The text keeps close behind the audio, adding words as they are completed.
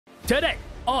Today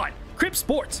on Crypt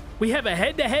Sports, we have a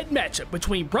head-to-head matchup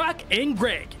between Brock and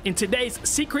Greg in today's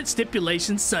Secret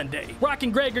Stipulation Sunday. Brock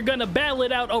and Greg are gonna battle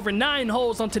it out over 9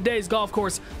 holes on today's golf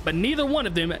course, but neither one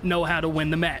of them know how to win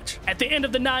the match. At the end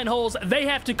of the 9 holes, they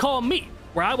have to call me,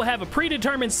 where I will have a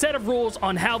predetermined set of rules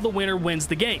on how the winner wins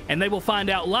the game, and they will find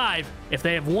out live if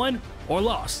they have won or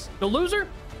lost. The loser,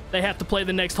 they have to play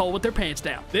the next hole with their pants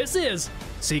down. This is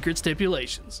Secret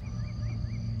Stipulations.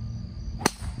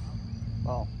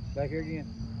 Ball. Back here again.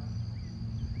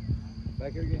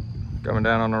 Back here again. Coming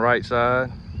down on the right side.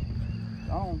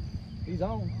 On. He's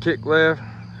on. Kick left.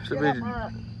 Should be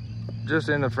just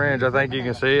in the fringe. I think you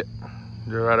can see it.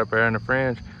 You're right up there in the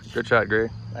fringe. Good shot,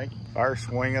 Greg. Thank you. First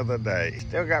swing of the day.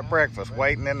 Still got breakfast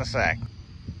waiting in the sack.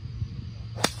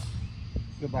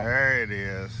 Good ball. There it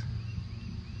is.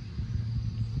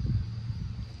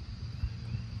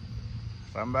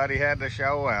 Somebody had to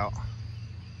show out.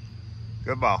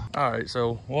 Good ball. All right,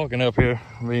 so walking up here,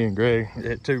 me and Greg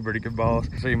hit 2 pretty good balls.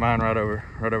 See mine right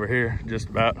over here, just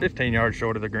about 15 yards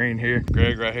short of the green here.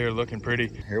 Greg right here looking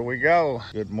pretty. Here we go.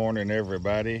 Good morning,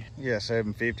 everybody. Yeah,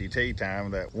 7:50 tee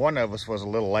time that one of us was a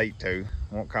little late to.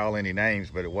 Won't call any names,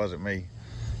 but it wasn't me.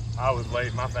 I was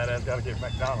late. My fat ass got to get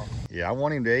McDonald's. Yeah, I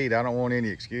want him to eat. I don't want any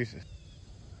excuses.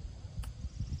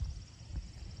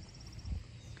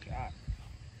 God.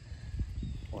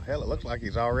 Well, hell, it looks like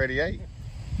he's already ate.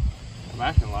 I'm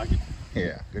acting like it.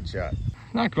 Yeah, good shot.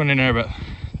 Knocked one in there about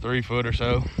 3 foot or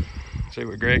so. See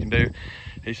what Greg can do.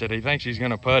 He said he thinks he's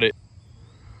gonna putt it.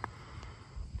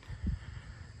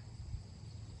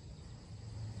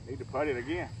 Need to putt it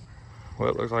again.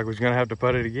 Well, it looks like we're gonna have to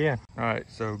putt it again. All right,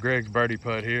 so Greg's birdie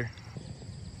putt here.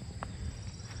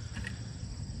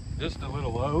 Just a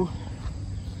little low.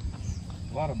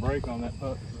 A lot of break on that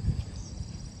putt.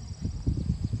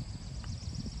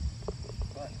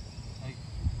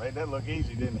 Made that look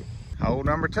easy, didn't it? Hole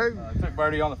number 2. Took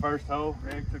birdie on the first hole.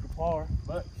 Greg took a par,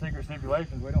 but Secret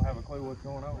Stipulations, we don't have a clue what's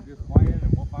going on. We're just playing,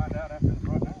 and we'll find out after the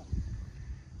front nine.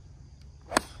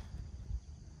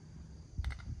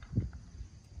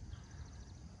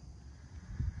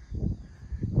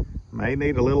 May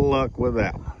need a little luck with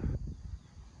that one.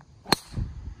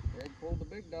 Greg pulled the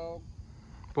big dog.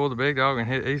 Pulled the big dog,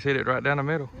 and he's hit it right down the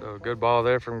middle. So good ball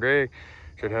there from Greg.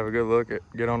 Should have a good look at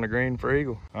get on the green for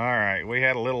eagle. All right, we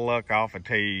had a little luck off a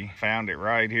tee. Found it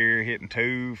right here, hitting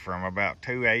 2 from about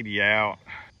 280 out.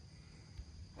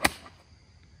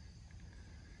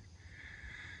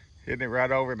 Hitting it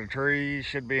right over the tree.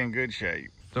 Should be in good shape.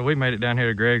 So we made it down here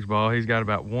to Greg's ball. He's got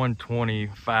about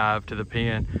 125 to the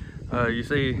pin. You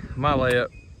see my layup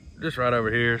just right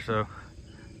over here, so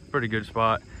pretty good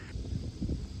spot.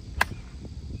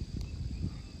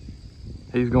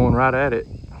 He's going right at it.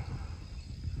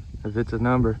 If it's a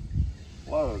number.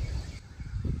 Whoa.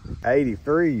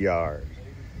 83 yards.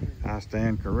 I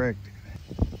stand corrected.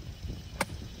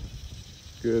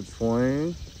 Good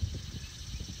swing.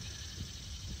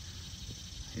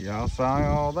 Y'all saw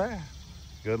all that.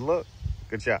 Good look.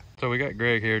 Good shot. So we got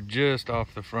Greg here just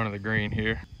off the front of the green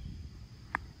here.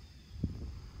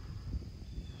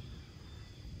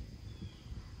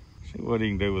 See what he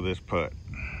can do with this putt.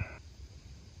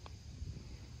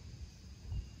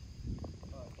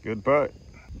 Good putt.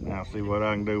 Now see what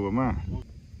I can do with mine.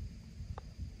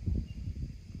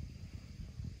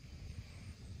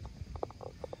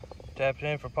 Taps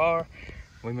in for par.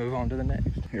 We move on to the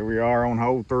next. Here we are on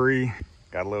hole 3.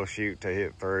 Got a little chute to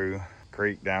hit through.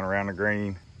 Creek down around the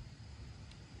green.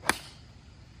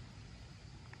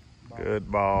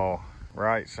 Good ball.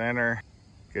 Right center.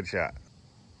 Good shot.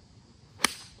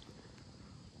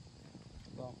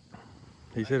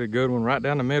 He's hit a good one right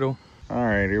down the middle. All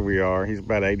right, here we are. He's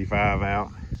about 85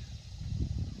 out.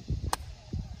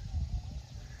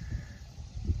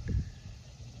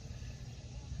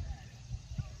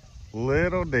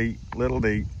 Little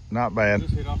deep, not bad.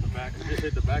 Just hit off the back. Just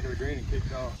hit the back of the green and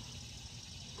kicked off.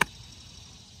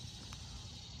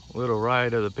 Little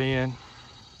right of the pin.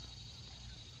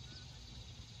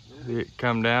 See it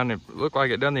come down. It looked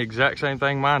like it done the exact same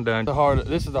thing mine done.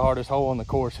 This is the hardest hole on the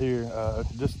course here.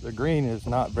 Just the green is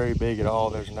not very big at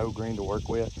all. There's no green to work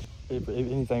with. If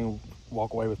anything,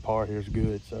 walk away with par here is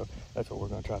good. So that's what we're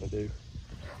gonna try to do.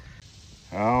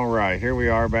 All right, here we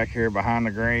are back here behind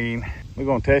the green. We're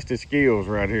gonna test his skills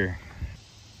right here.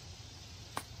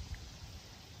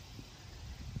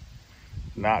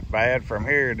 Not bad from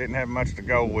here. Didn't have much to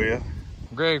go with.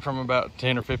 Greg from about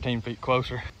 10 or 15 feet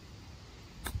closer.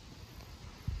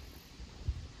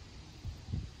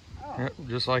 Yep,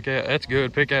 just like that. That's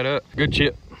good. Pick that up. Good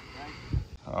chip.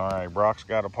 All right, Brock's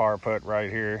got a par putt right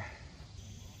here.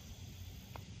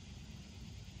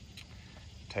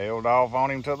 Tailed off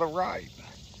on him to the right.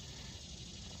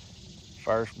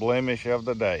 First blemish of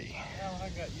the day. Well, I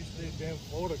got used to these damn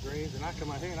Florida greens, and I come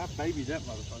out here and I babied that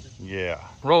motherfucker. Yeah.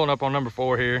 Rolling up on number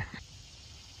 4 here.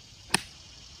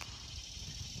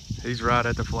 He's right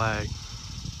at the flag.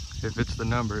 If it's the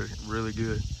number, really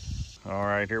good. All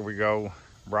right, here we go.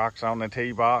 Brock's on the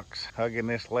tee box, hugging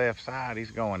this left side.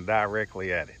 He's going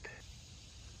directly at it.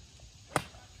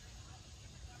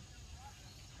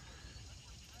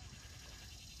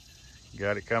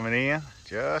 Got it coming in.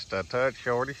 Just a touch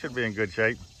short. He should be in good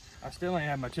shape. I still ain't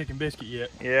had my chicken biscuit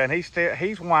yet. Yeah, and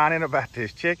he's whining about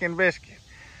this chicken biscuit.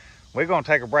 We're gonna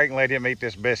take a break and let him eat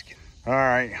this biscuit. All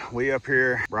right, we up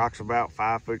here. Brock's about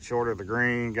 5 foot short of the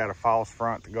green. Got a false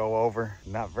front to go over.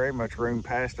 Not very much room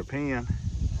past the pin.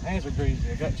 Hands are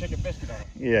greasy. I got chicken biscuit on it.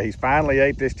 Yeah, he's finally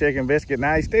ate this chicken biscuit.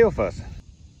 Now he's still fussing.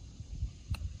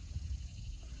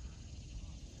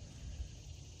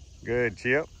 Good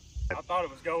chip. I thought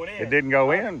it was going in. It didn't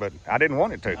go in, but I didn't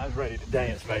want it to. I was ready to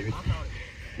dance, baby.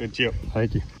 Good chip.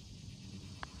 Thank you.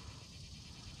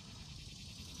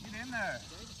 Get in there.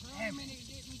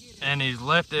 And he's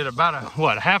left it about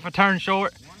a half a turn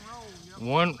short.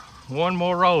 One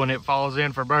more roll and it falls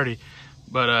in for birdie.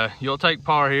 But you'll take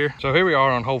par here. So here we are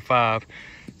on hole 5.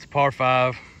 It's par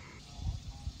 5.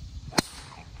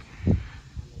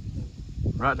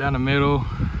 Right down the middle.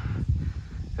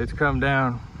 It's come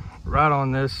down right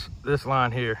on this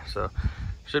line here. So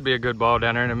should be a good ball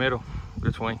down there in the middle.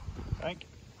 Good swing. Thank you.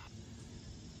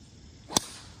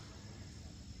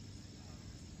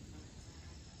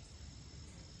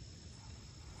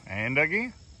 And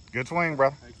again, good swing,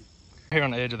 brother. Thank you. Here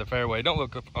on the edge of the fairway. Don't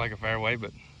look like a fairway,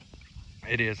 but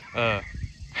it is.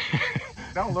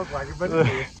 Don't look like it, but it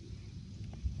is.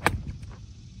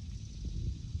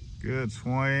 Good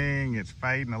swing. It's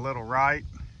fading a little right.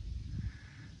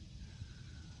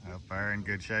 Up there in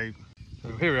good shape. So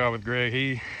here we are with Greg.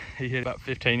 He hit about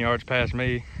 15 yards past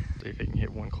me. See if he can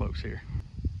hit one close here.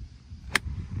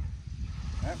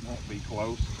 That won't be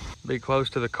close. Be close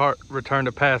to the cart return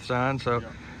to path sign. So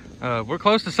we're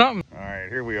close to something. All right,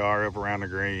 here we are up around the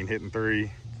green, hitting 3.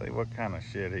 See what kind of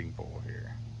shit he can pull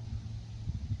here.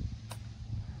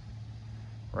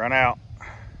 Run out.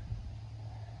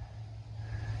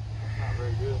 Not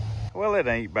very good. Well, it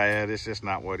ain't bad. It's just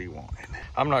not what he wanted.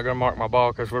 I'm not gonna mark my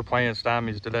ball because we're playing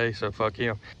stymies today, so fuck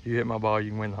him. You hit my ball, you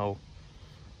can win the hole.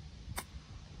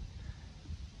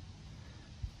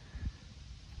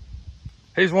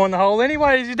 He's won the hole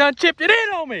anyways. He done chipped it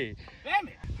in on me. Damn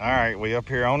it. All right, we up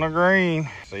here on the green.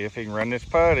 See if he can run this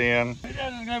putt in. It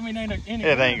doesn't give me any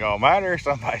It ain't gonna matter.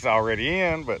 Somebody's already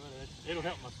in, but it'll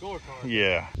help my scorecard.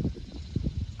 yeah.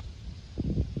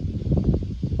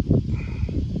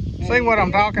 See what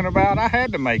I'm talking about? I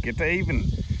had to make it to even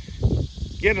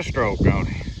get a stroke on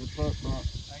it.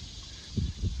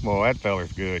 Boy, that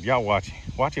feller's good. Y'all watch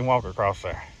him. Watch him walk across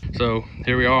there. So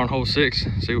here we are on hole 6.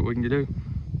 See what we can do.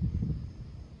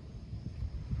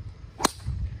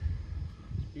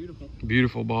 Beautiful.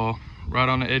 Beautiful ball. Right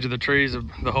on the edge of the trees.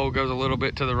 The hole goes a little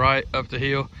bit to the right up the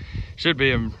hill. Should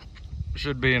be in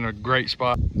a great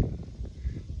spot.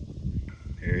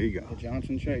 Here you go. The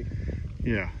Johnson shape.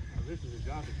 Yeah. This is a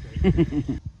Johnson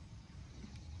shape.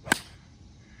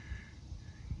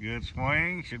 Good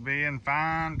swing. Should be in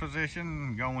fine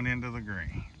position going into the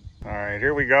green. All right,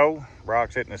 here we go.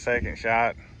 Brock's hitting the second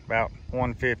shot. About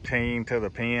 115 to the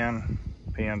pin.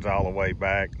 Pin's all the way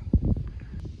back.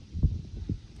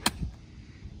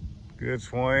 Good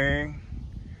swing.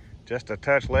 Just a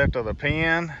touch left of the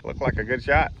pin. Looked like a good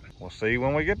shot. We'll see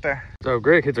when we get there. So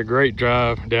Greg hits a great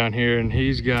drive down here and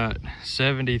he's got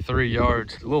 73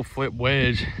 yards. A little flip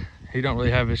wedge. He don't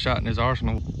really have his shot in his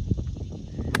arsenal.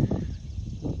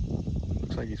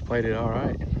 Looks like he's played it all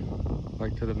right.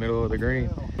 Like to the middle of the green.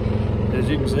 As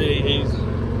you can see, he's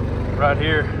right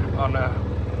here on the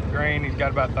green. He's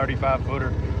got about 35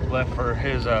 footer left for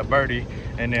his birdie.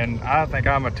 And then I think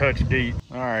I'm a touch deep.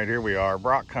 All right, here we are.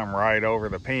 Brock come right over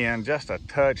the pin, just a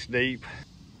touch deep.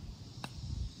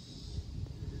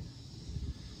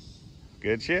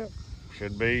 Good chip.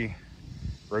 Should be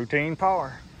routine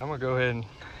par. I'm gonna go ahead and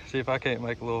see if I can't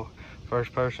make a little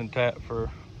first person tap for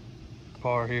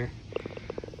par here.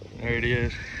 There it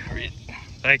is.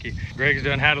 Thank you. Greg's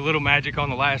done had a little magic on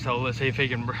the last hole. Let's see if he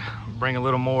can bring a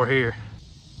little more here.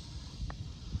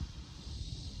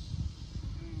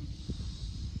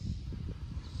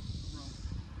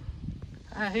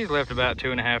 He's left about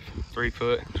 2.5, 3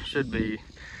 foot. Should be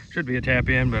a tap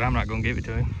in, but I'm not gonna give it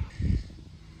to him.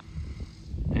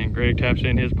 And Greg taps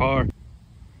in his par.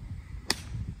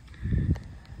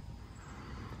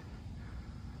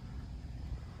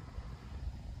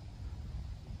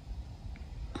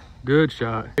 Good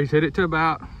shot. He's hit it to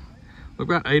about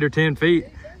 8 or 10 feet.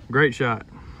 Great shot.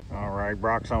 All right,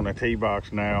 Brock's on the tee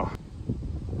box now.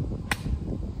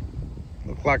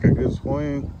 Looks like a good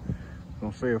swing.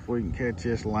 Gonna see if we can catch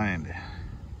this landing.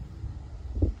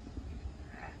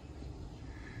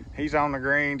 He's on the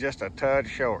green just a touch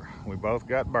short. We both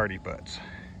got birdie putts.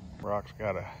 Brock's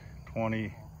got a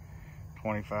 20,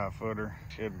 25 footer.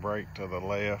 Should break to the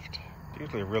left.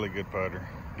 Usually a really good putter.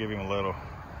 Give him a little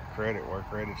credit where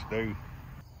credit's due.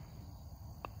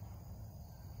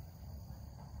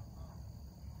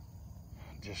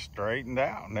 Just straightened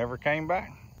out, never came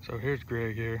back. So here's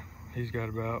Greg here. He's got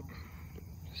about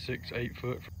 6, 8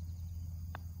 foot.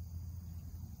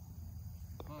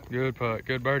 Good putt,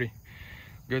 good birdie.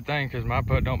 Good thing, because my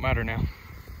putt don't matter now.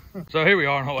 So here we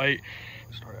are on hole 8.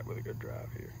 Start out with a good drive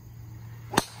here.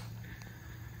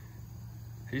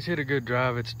 He's hit a good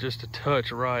drive. It's just a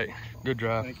touch right. Good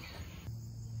drive. Thank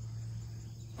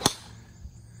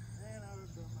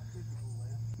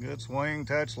you. Good swing,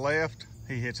 touch left.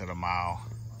 He hits it a mile.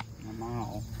 A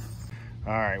mile.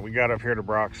 All right, we got up here to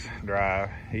Brock's drive.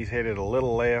 He's hit it a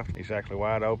little left. He's actually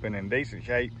wide open in decent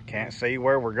shape. Can't see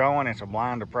where we're going. It's a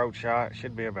blind approach shot.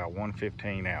 Should be about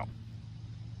 115 out.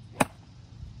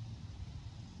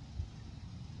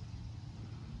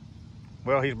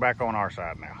 Well, he's back on our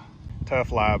side now.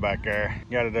 Tough lie back there.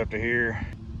 Got it up to here.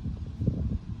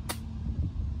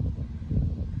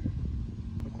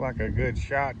 Look like a good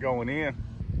shot going in.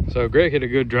 So Greg hit a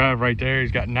good drive right there.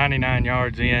 He's got 99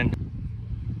 yards in.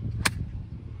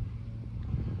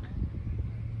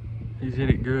 He's hit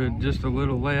it good, just a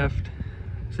little left.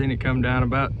 Seen it come down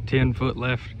about 10 foot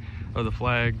left of the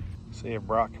flag. See if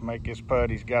Brock can make his putt.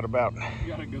 He's got about... You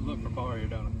got a good look for par here,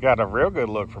 don't you? Got a real good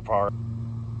look for par.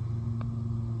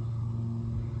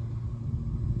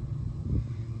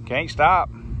 Can't stop.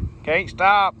 Can't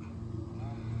stop.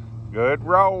 Good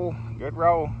roll. Good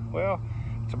roll. Well,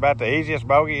 it's about the easiest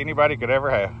bogey anybody could ever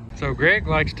have. So Greg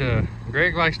likes to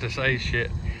say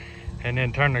shit and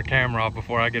then turn the camera off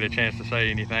before I get a chance to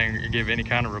say anything or give any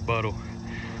kind of rebuttal.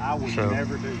 I would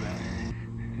never do that.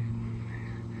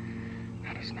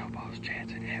 Not a snowball's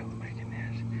chance in hell of making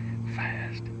this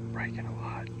fast, breaking a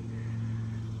lot.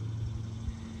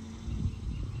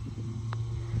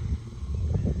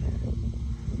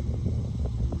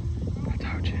 I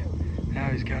told you. Now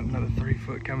he's got another 3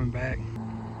 foot coming back.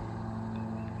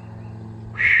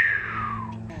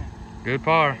 Whew. Good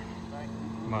par.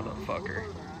 Motherfucker.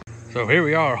 So here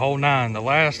we are, hole 9, the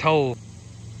last hole.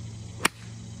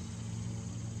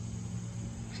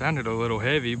 Sounded a little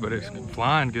heavy, but it's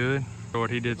flying good. What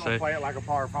he did say. Play it like a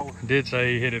par 4. Did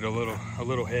say he hit it a little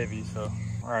heavy, so.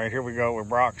 All right, here we go with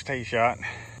Brock's tee shot.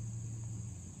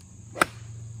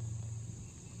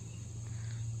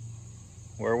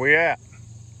 Where we at?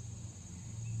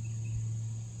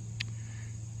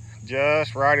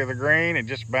 Just right of the green. It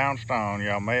just bounced on.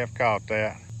 Y'all may have caught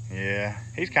that. Yeah,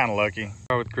 he's kind of lucky.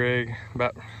 With Greg,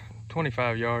 about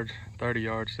 25 yards, 30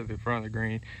 yards to the front of the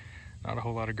green. Not a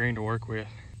whole lot of green to work with.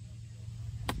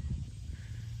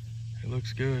 It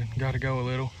looks good. Got to go a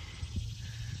little.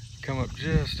 Come up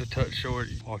just a touch short.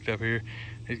 Walked up here.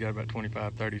 He's got about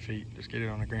 25, 30 feet. Just get it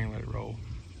on the green, let it roll.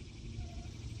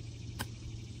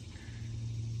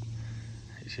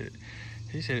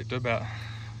 He's hit it to about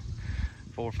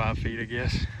 4 or 5 feet, I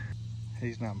guess.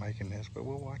 He's not making this, but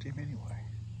we'll watch him anyway.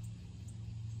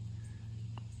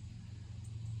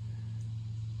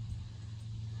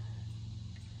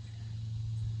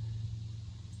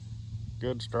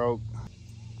 Good stroke.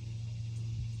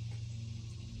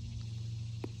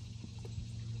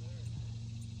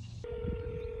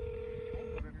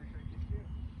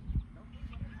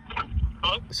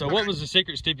 So what was the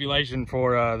secret stipulation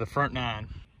for the front 9?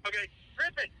 Okay,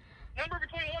 Griffin, number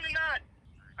between 1 and 9.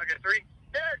 Okay, 3.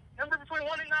 Derek, number between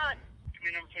 1 and 9. Give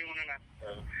me number between 1 and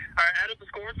 9. All right, add up the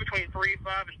scores between 3,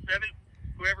 5, and 7.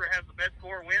 Whoever has the best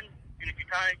score wins. And if you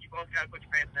tie, you both got to put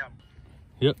your pants down.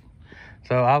 Yep.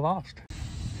 So I lost.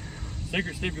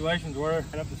 Secret stipulations were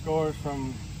add up the scores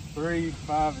from 3,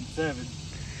 5, and 7.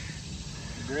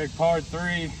 Greg parred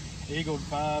 3, eagled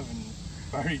 5, and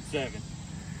birdied 7.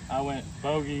 I went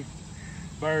bogey,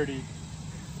 birdie,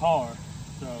 par,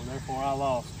 so therefore I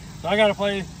lost. So I gotta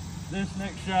play this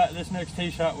next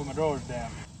tee shot with my drawers down.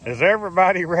 Is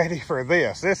everybody ready for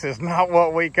this? This is not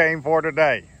what we came for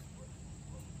today.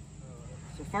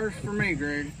 So first for me,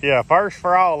 Greg. Yeah, first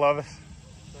for all of us.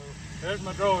 So there's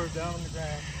my drawers down on the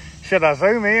ground. Should I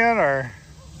zoom in or?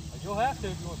 You'll have to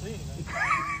if you want to see anything.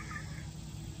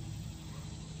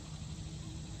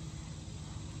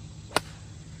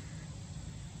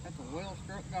 That's a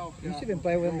well-struck golf shot. You should have been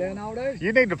playing with them down all day.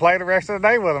 You need to play the rest of the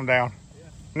day with them down.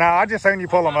 No, I just seen you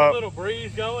pull them I got up. a little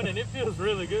breeze going and it feels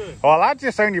really good. Well, I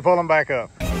just seen you pull them back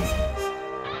up.